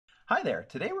Hi there,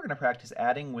 today we're going to practice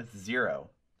adding with zero.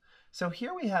 So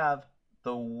here we have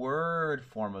the word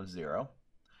form of zero,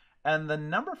 and the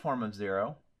number form of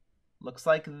zero looks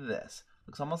like this.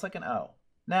 Looks almost like an O.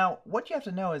 Now, what you have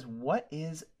to know is, what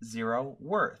is zero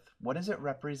worth? What does it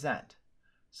represent?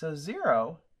 So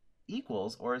zero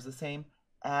equals or is the same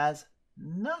as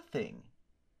nothing.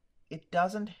 It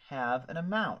doesn't have an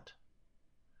amount.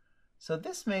 So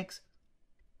this makes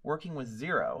working with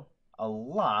zero a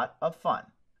lot of fun.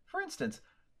 For instance,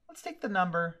 let's take the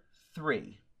number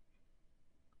 3.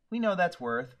 We know that's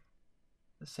worth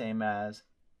the same as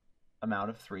amount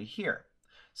of 3 here.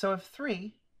 So if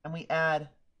 3 and we add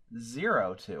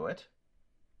 0 to it,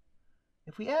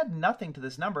 if we add nothing to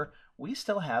this number, we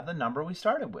still have the number we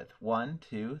started with, 1,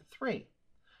 2, 3.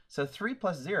 So 3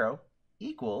 plus 0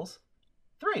 equals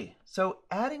 3. So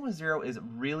adding with 0 is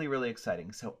really, really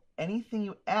exciting. So anything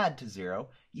you add to 0,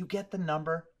 you get the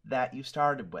number that you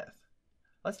started with.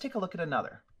 Let's take a look at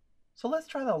another. So let's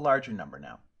try the larger number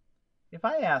now. If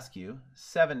I ask you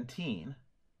 17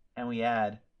 and we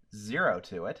add 0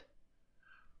 to it,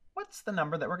 what's the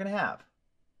number that we're going to have?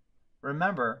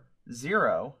 Remember,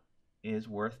 0 is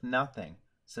worth nothing.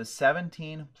 So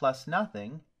 17 plus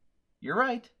nothing, you're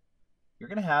right, you're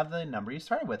going to have the number you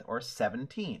started with, or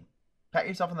 17. Pat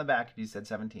yourself on the back if you said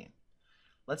 17.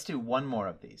 Let's do one more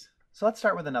of these. So let's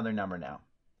start with another number now.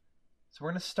 So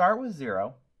we're going to start with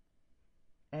 0.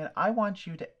 And I want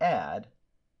you to add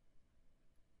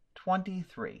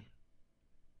 23.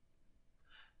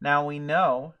 Now we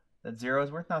know that 0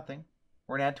 is worth nothing.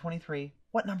 We're going to add 23.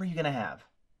 What number are you going to have?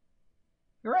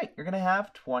 You're right, you're going to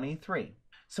have 23.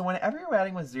 So whenever you're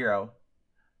adding with 0,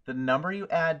 the number you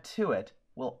add to it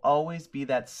will always be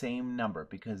that same number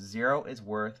because 0 is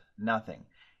worth nothing.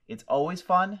 It's always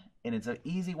fun, and it's an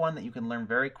easy one that you can learn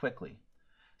very quickly.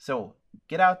 So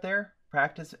get out there.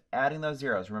 Practice adding those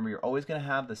zeros. Remember, you're always going to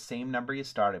have the same number you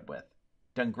started with.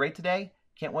 Done great today.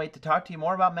 Can't wait to talk to you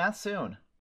more about math soon.